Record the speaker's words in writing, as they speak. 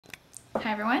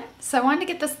Hi everyone. So I wanted to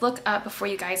get this look up before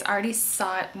you guys already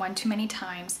saw it one too many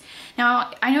times.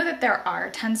 Now, I know that there are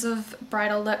tons of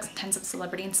bridal looks, tons of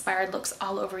celebrity inspired looks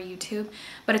all over YouTube,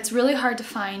 but it's really hard to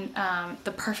find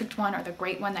the perfect one or the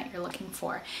great one that you're looking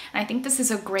for. And I think this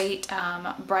is a great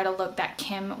bridal look that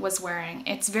Kim was wearing.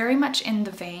 It's very much in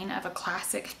the vein of a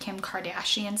classic Kim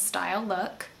Kardashian style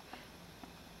look.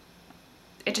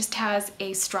 It just has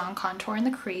a strong contour in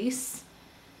the crease,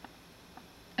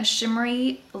 a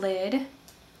shimmery lid,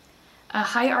 a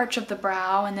high arch of the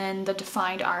brow, and then the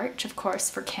defined arch, of course,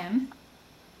 for Kim.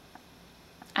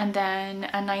 And then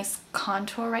a nice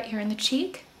contour right here in the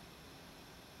cheek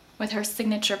with her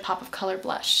signature pop of color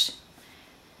blush.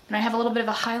 And I have a little bit of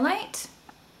a highlight,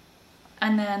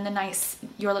 and then the nice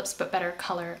Your Lips But Better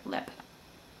color lip.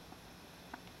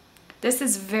 This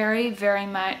is very, very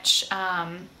much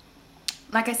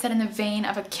like I said, in the vein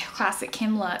of a classic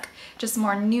Kim look, just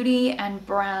more nudie and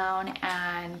brown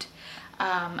and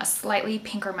a slightly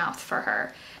pinker mouth for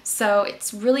her. So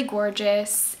it's really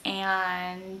gorgeous,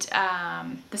 and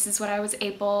this is what I was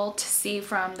able to see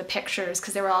from the pictures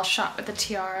because they were all shot with the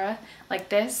tiara like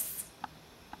this,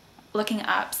 looking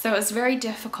up. So it was very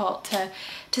difficult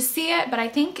to see it, but I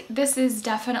think this is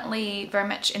definitely very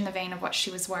much in the vein of what she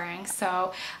was wearing.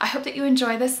 So I hope that you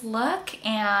enjoy this look,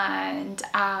 and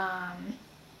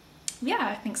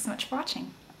yeah, thanks so much for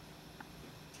watching.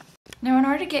 Now, in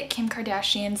order to get Kim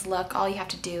Kardashian's look, all you have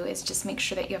to do is just make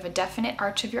sure that you have a definite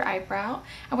arch of your eyebrow.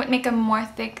 I wouldn't make them more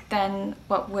thick than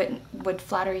what would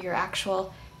flatter your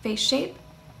actual face shape.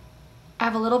 I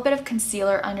have a little bit of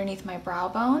concealer underneath my brow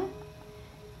bone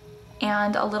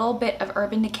and a little bit of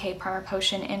Urban Decay Primer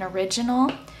Potion in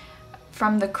Original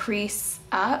from the crease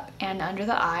up and under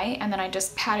the eye, and then I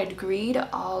just patted Greed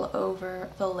all over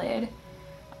the lid.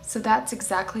 So that's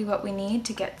exactly what we need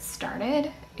to get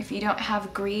started. If you don't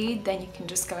have Greed, then you can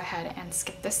just go ahead and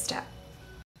skip this step.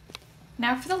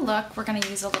 Now for the look, we're going to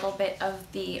use a little bit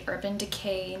of the Urban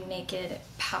Decay Naked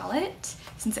palette,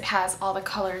 since it has all the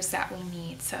colors that we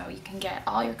need. So you can get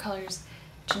all your colors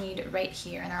that you need right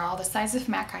here, and they're all the size of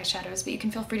MAC eyeshadows, but you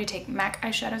can feel free to take MAC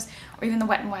eyeshadows or even the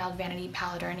Wet n Wild Vanity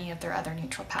palette or any of their other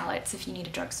neutral palettes if you need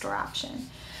a drugstore option.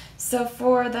 So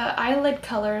for the eyelid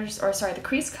colors, or sorry, the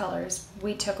crease colors,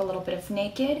 we took a little bit of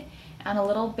Naked and a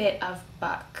little bit of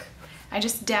Buck. I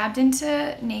just dabbed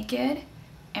into Naked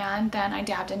and then I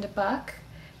dabbed into Buck.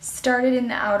 Started in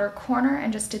the outer corner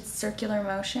and just did circular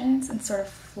motions and sort of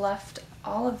fluffed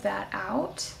all of that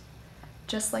out,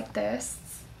 just like this.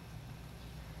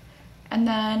 And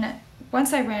then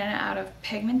once I ran out of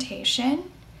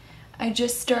pigmentation, I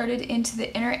just started into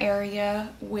the inner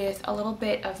area with a little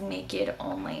bit of Naked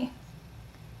only.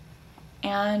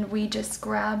 And we just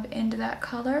grab into that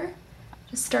color,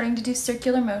 just starting to do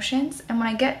circular motions. And when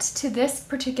I get to this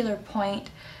particular point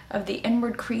of the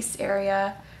inward crease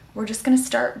area, we're just gonna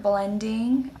start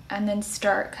blending and then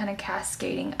start kind of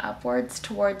cascading upwards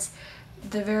towards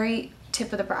the very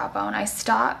tip of the brow bone. I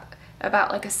stop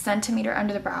about like a centimeter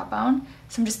under the brow bone.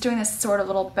 So I'm just doing this sort of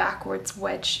little backwards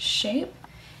wedge shape,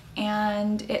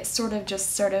 and it sort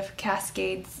of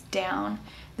cascades down.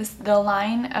 The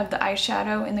line of the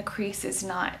eyeshadow in the crease is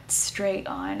not straight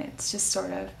on, it's just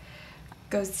sort of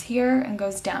goes here and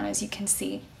goes down, as you can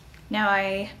see. Now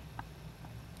I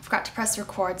forgot to press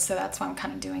record, so that's why I'm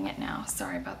kind of doing it now.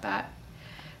 Sorry about that.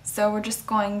 So we're just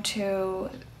going to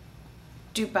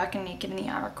do Buck and Naked in the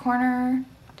outer corner.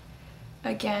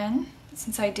 Again,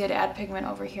 since I did add pigment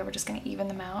over here, we're just going to even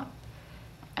them out.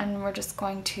 And we're just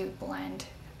going to blend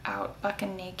out Buck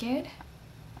and Naked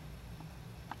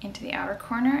into the outer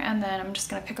corner, and then I'm just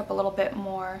going to pick up a little bit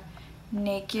more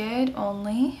Naked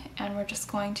only, and we're just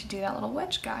going to do that little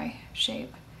wedge guy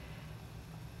shape.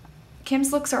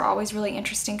 Kim's looks are always really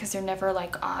interesting because they're never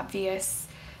like obvious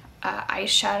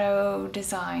eyeshadow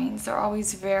designs. They're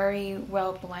always very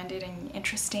well blended and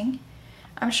interesting.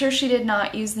 I'm sure she did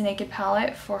not use the Naked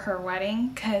palette for her wedding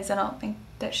because I don't think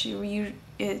that she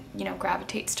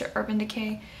gravitates to Urban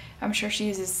Decay. I'm sure she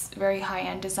uses very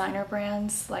high-end designer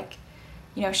brands, like,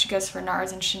 you know, she goes for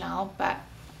NARS and Chanel, but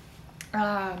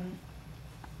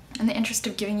in the interest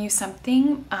of giving you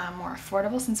something more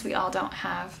affordable, since we all don't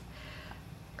have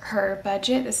her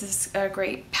budget, this is a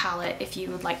great palette if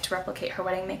you would like to replicate her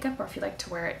wedding makeup or if you'd like to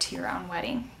wear it to your own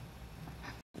wedding.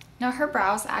 Now her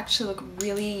brows actually look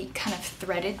really kind of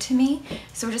threaded to me,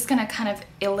 so we're just going to kind of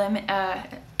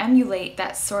emulate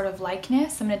that sort of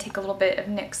likeness. I'm going to take a little bit of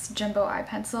NYX Jumbo Eye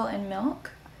Pencil in Milk,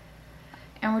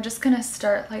 and we're just going to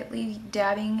start lightly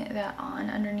dabbing that on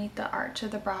underneath the arch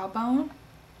of the brow bone.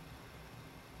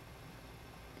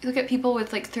 You look at people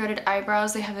with like threaded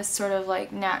eyebrows, they have this sort of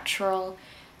like natural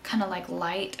kind of like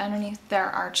light underneath their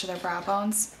arch of their brow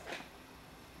bones.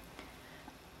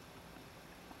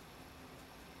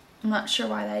 I'm not sure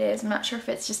why that is. I'm not sure if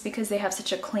it's just because they have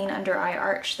such a clean under eye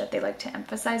arch that they like to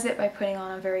emphasize it by putting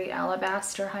on a very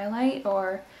alabaster highlight,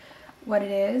 or what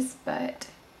it is, but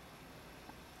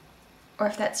or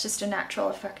if that's just a natural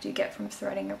effect you get from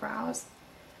threading your brows.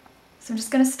 So I'm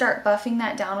just going to start buffing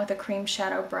that down with a cream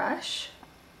shadow brush.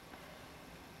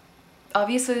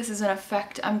 Obviously this is an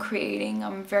effect I'm creating.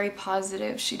 I'm very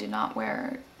positive she did not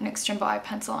wear NYX Jumbo Eye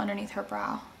Pencil underneath her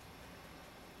brow.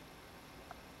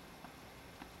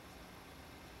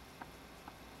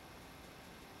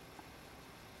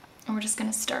 And we're just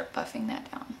going to start buffing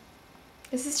that down.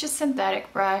 This is just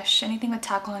synthetic brush. Anything with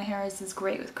tack-on hairs is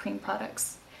great with cream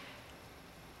products.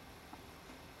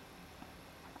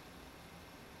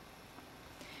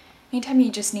 Anytime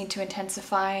you just need to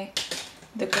intensify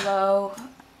the glow,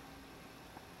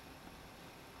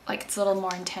 like it's a little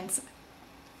more intense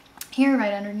here,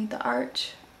 right underneath the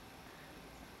arch,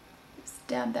 just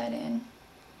dab that in.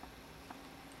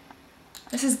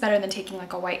 This is better than taking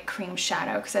like a white cream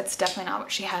shadow, because that's definitely not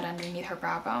what she had underneath her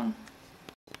brow bone.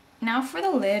 Now for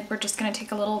the lid, we're just going to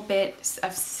take a little bit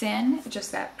of Sin,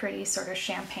 just that pretty sort of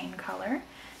champagne color.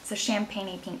 It's a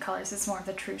champagne-y pink color. This is more of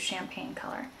the true champagne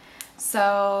color.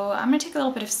 So I'm going to take a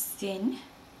little bit of Sin.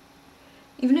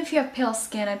 Even if you have pale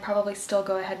skin, I'd probably still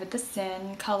go ahead with the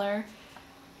Sin color,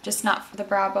 just not for the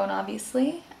brow bone,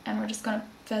 obviously. And we're just going to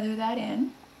feather that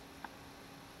in.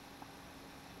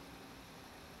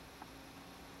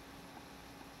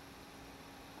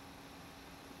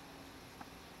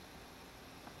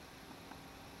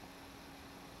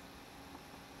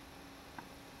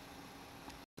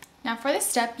 Now for this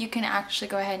step, you can actually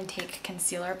go ahead and take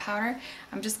concealer powder.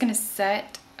 I'm just going to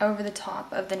set over the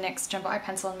top of the NYX Jumbo Eye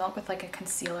Pencil in Milk with like a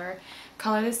concealer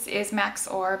color. This is Max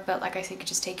Or, but like I said, you could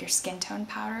just take your skin tone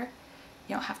powder.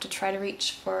 You don't have to try to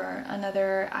reach for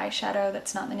another eyeshadow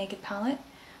that's not in the Naked palette.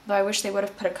 Though I wish they would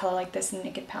have put a color like this in the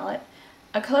Naked palette.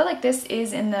 A color like this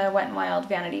is in the Wet n Wild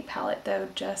Vanity palette though,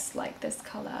 just like this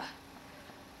color.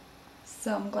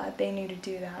 So I'm glad they knew to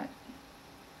do that.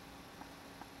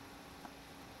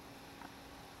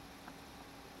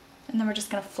 And then we're just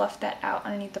going to fluff that out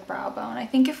underneath the brow bone. I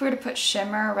think if we were to put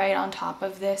shimmer right on top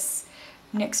of this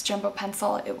NYX Jumbo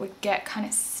pencil, it would get kind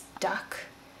of stuck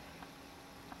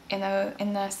in the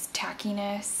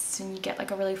tackiness, and you get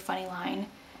like a really funny line.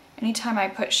 Anytime I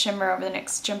put shimmer over the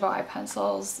NYX Jumbo Eye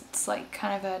Pencils, it's like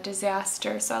kind of a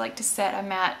disaster, so I like to set a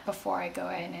matte before I go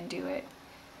in and do it.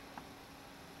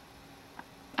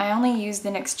 I only use the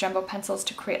NYX Jumbo pencils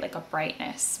to create like a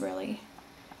brightness, really.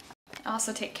 I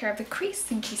also take care of the crease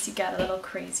in case you get a little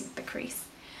crazy with the crease.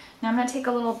 Now I'm going to take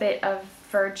a little bit of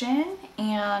Virgin,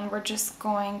 and we're just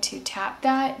going to tap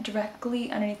that directly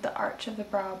underneath the arch of the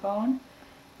brow bone,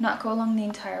 not go along the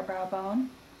entire brow bone.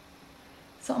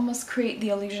 So almost create the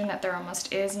illusion that there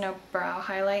almost is no brow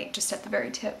highlight, just at the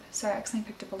very tip. So I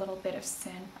accidentally picked up a little bit of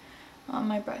Sin on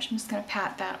my brush. I'm just going to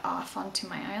pat that off onto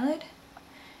my eyelid,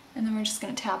 and then we're just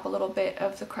going to tap a little bit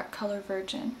of the correct color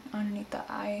Virgin underneath the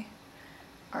eye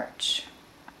arch.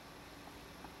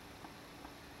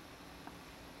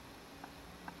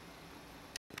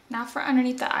 Now for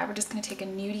underneath the eye, we're just going to take a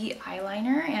nudie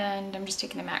eyeliner, and I'm just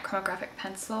taking a matte Chromagraphic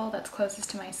pencil that's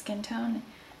closest to my skin tone,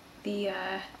 the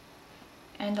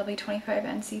NW25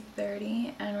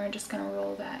 NC30, and we're just going to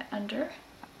roll that under.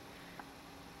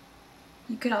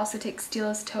 You could also take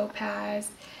Stylus Topaz.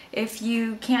 If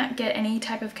you can't get any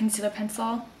type of concealer pencil,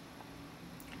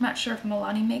 I'm not sure if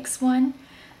Milani makes one,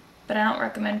 but I don't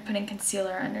recommend putting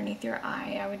concealer underneath your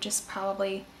eye. I would just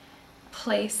probably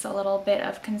place a little bit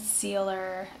of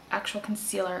concealer, actual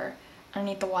concealer,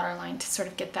 underneath the waterline to sort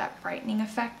of get that brightening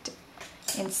effect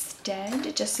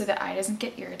instead, just so the eye doesn't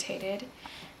get irritated.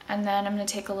 And then I'm going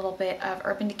to take a little bit of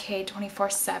Urban Decay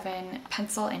 24/7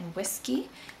 pencil in Whiskey. You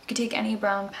could take any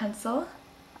brown pencil.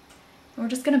 And we're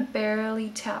just going to barely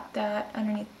tap that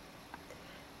underneath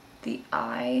the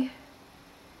eye.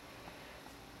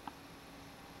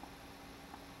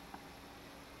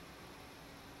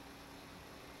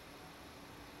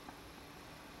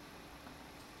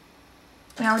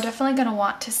 Now we're definitely going to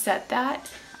want to set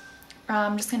that.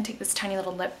 I'm just going to take this tiny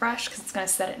little lip brush because it's going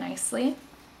to set it nicely.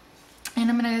 And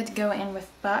I'm going to go in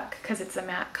with Buck because it's a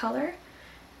matte color.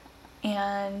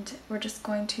 And we're just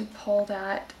going to pull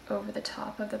that over the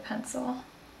top of the pencil.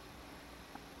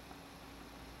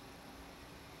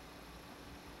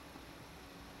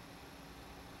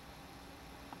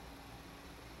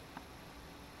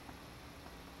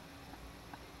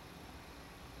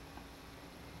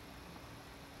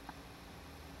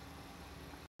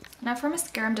 Now for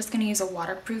mascara, I'm just going to use a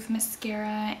waterproof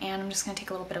mascara, and I'm just going to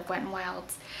take a little bit of Wet n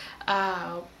Wild's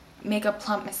Makeup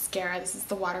Plump mascara. This is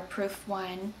the waterproof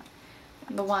one.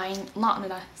 the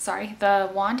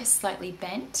wand is slightly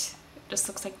bent. It just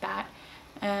looks like that.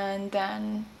 And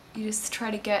then you just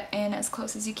try to get in as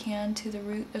close as you can to the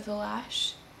root of the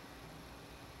lash.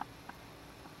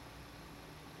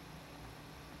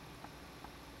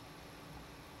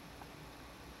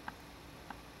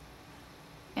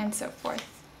 And so forth.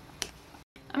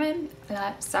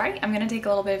 I'm gonna take a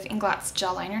little bit of Inglot's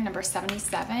gel liner, number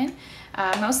 77,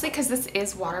 mostly because this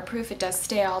is waterproof. It does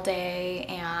stay all day,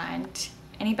 and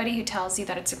anybody who tells you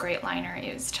that it's a great liner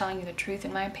is telling you the truth,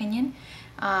 in my opinion.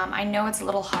 I know it's a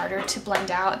little harder to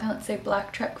blend out than, let's say,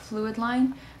 Black Trek Fluid Line,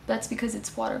 but that's because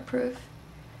it's waterproof.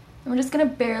 And we're just gonna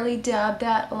barely dab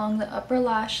that along the upper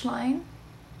lash line.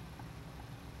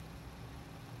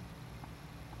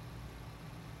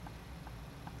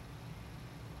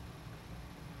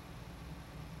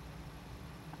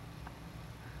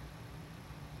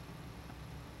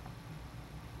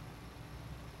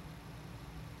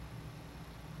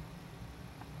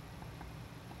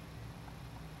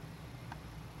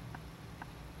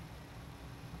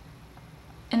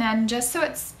 And then just so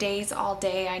it stays all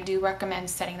day, I do recommend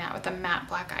setting that with a matte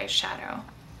black eyeshadow.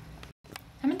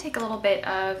 I'm going to take a little bit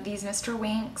of these Mr.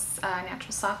 Winks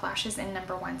Natural Soft Lashes in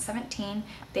number 117.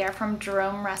 They are from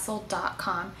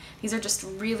JeromeRussell.com. These are just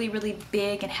really, really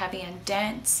big and heavy and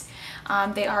dense.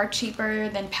 They are cheaper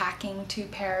than packing 2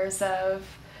 pairs of,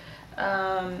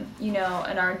 you know,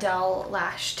 an Ardell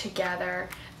lash together.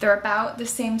 They're about the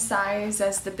same size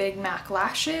as the Big Mac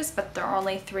lashes, but they're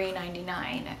only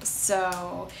 $3.99.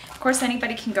 So, of course,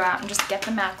 anybody can go out and just get the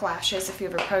Mac lashes if you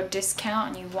have a pro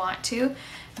discount and you want to.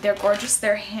 They're gorgeous.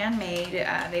 They're handmade.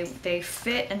 They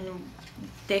fit and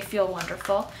they feel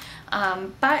wonderful.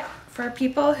 But for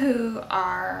people who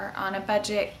are on a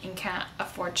budget and can't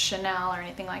afford Chanel or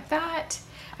anything like that,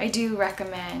 I do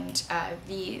recommend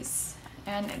these.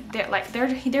 And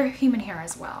they're human hair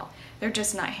as well. They're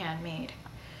just not handmade.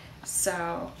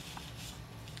 So,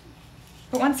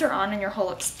 but once they're on and your whole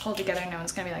lip's pulled together, no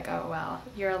one's gonna be like, oh well,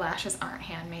 your lashes aren't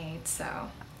handmade.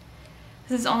 So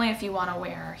this is only if you want to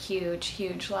wear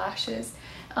huge lashes.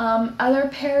 Other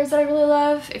pairs that I really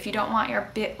love, if you don't want your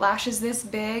lashes this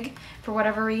big for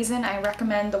whatever reason, I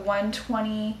recommend the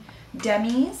 120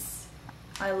 Demis.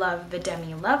 I love the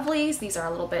Demi Lovelies. These are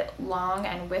a little bit long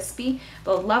and wispy.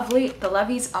 The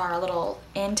Loveys are a little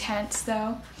intense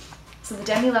though. So the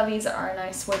Demi Loveys are a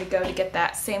nice way to go to get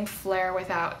that same flare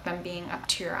without them being up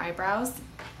to your eyebrows.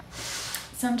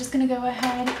 So I'm just going to go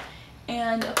ahead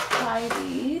and apply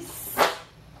these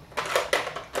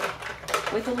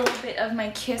with a little bit of my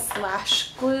Kiss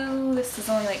Lash Glue. This is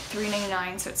only like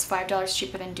 $3.99, so it's $5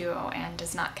 cheaper than Duo and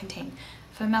does not contain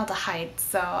formaldehyde.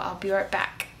 So I'll be right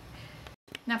back.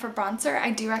 Now for bronzer, I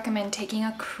do recommend taking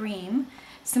a cream,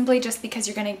 simply just because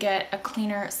you're going to get a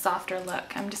cleaner, softer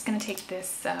look. I'm just going to take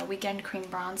this Weekend Cream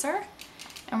Bronzer,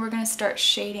 and we're going to start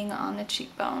shading on the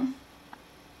cheekbone.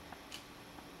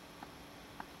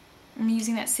 I'm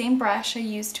using that same brush I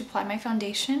used to apply my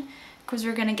foundation, because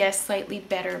we're going to get a slightly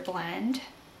better blend.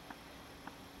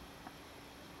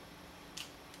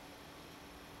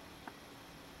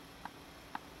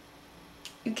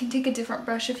 You can take a different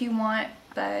brush if you want,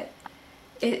 but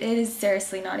it is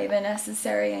seriously not even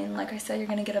necessary, and like I said, you're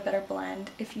going to get a better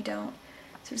blend if you don't.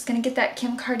 So we're just going to get that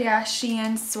Kim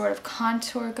Kardashian sort of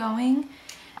contour going.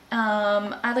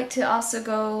 I like to also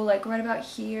go like right about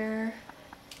here.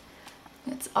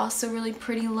 It's also a really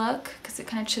pretty look because it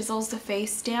kind of chisels the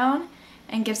face down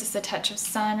and gives us a touch of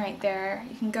sun right there.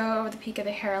 You can go over the peak of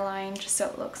the hairline just so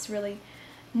it looks really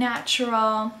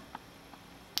natural.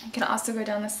 You can also go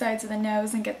down the sides of the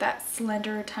nose and get that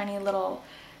slender, tiny little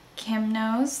Kim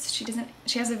nose. She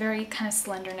has a very kind of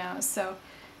slender nose, so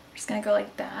I'm just gonna go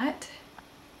like that.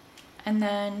 And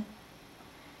then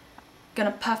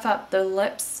gonna puff up the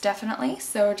lips definitely,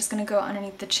 so we're just gonna go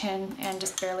underneath the chin and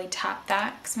just barely tap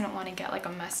that because we don't want to get like a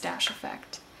mustache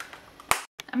effect.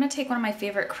 I'm gonna take one of my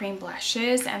favorite cream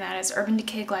blushes, and that is Urban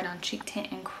Decay Glide On Cheek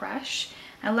Tint in Crush.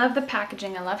 I love the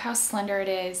packaging, I love how slender it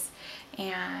is,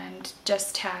 and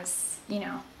just has, you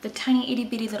know, the tiny itty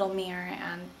bitty little mirror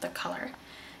and the color.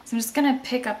 So I'm just going to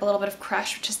pick up a little bit of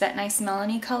Crush, which is that nice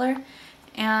melony color,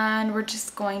 and we're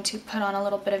just going to put on a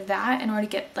little bit of that in order to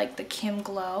get like the Kim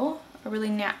glow, a really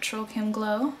natural Kim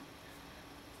glow.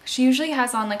 She usually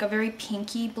has on like a very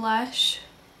pinky blush.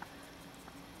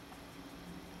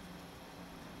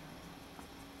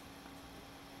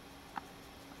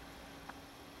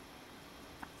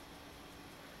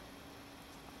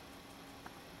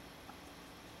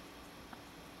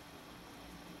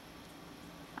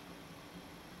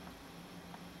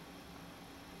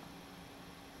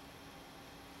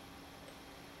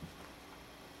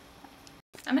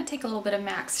 I'm going to take a little bit of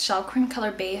MAC's Shell Cream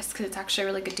Color Base because it's actually a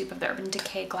really good dupe of the Urban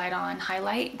Decay Glide On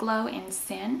Highlight Glow in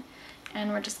Sin. And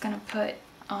we're just going to put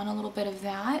on a little bit of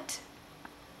that.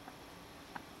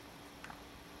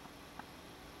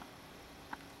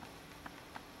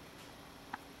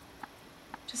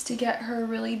 Just to get her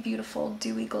really beautiful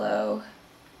dewy glow.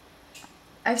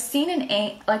 I've seen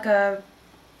a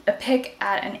pic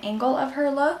at an angle of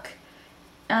her look,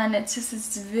 and it's just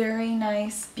this very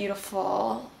nice,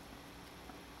 beautiful,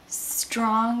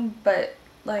 strong, but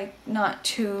like not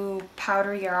too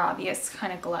powdery or obvious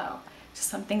kind of glow. Just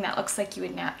something that looks like you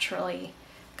would naturally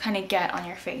kind of get on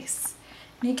your face.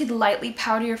 And you could lightly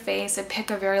powder your face and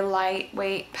pick a very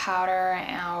lightweight powder,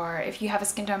 or if you have a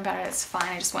skin tone powder, that's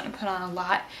fine. I just want to put on a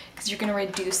lot because you're going to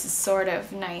reduce this sort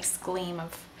of nice gleam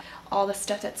of all the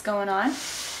stuff that's going on.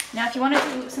 Now if you want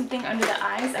to do something under the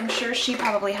eyes, I'm sure she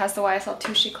probably has the YSL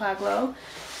Touche Eclat Glow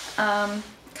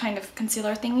kind of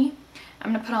concealer thingy.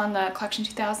 I'm going to put on the Collection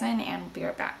 2000 and we'll be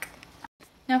right back.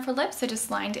 Now for lips, I just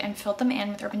lined and filled them in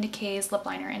with Urban Decay's lip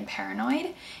liner in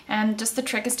Paranoid. And just the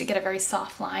trick is to get a very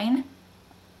soft line.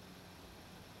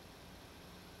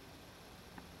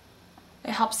 It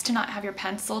helps to not have your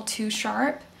pencil too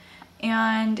sharp,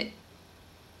 and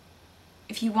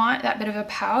if you want that bit of a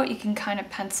pout, you can kind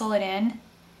of pencil it in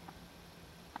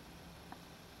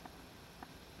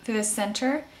through the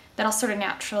center. That'll sort of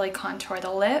naturally contour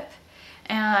the lip,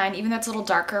 and even though it's a little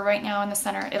darker right now in the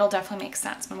center, it'll definitely make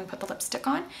sense when we put the lipstick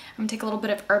on. I'm going to take a little bit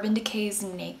of Urban Decay's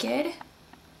Naked.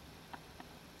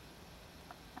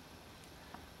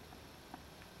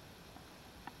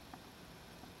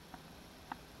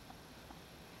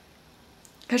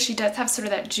 Because she does have sort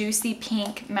of that juicy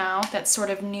pink mouth that's sort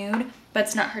of nude, but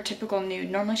it's not her typical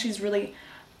nude. Normally she's really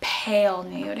pale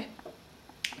nude.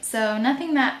 So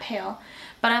nothing that pale.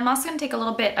 But I'm also going to take a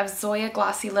little bit of Zoya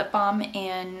Glossy Lip Balm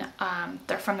in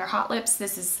from their Hot Lips.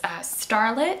 This is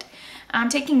Starlit. I'm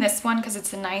taking this one because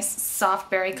it's a nice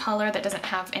soft berry color that doesn't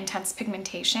have intense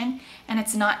pigmentation, and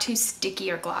it's not too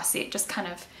sticky or glossy. It just kind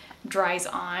of dries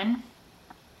on.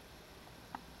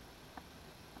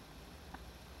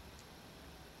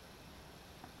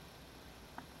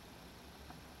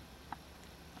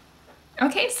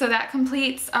 Okay, so that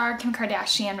completes our Kim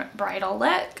Kardashian bridal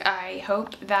look. I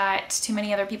hope that too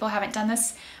many other people haven't done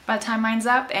this by the time mine's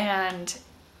up, and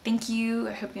thank you.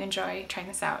 I hope you enjoy trying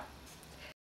this out.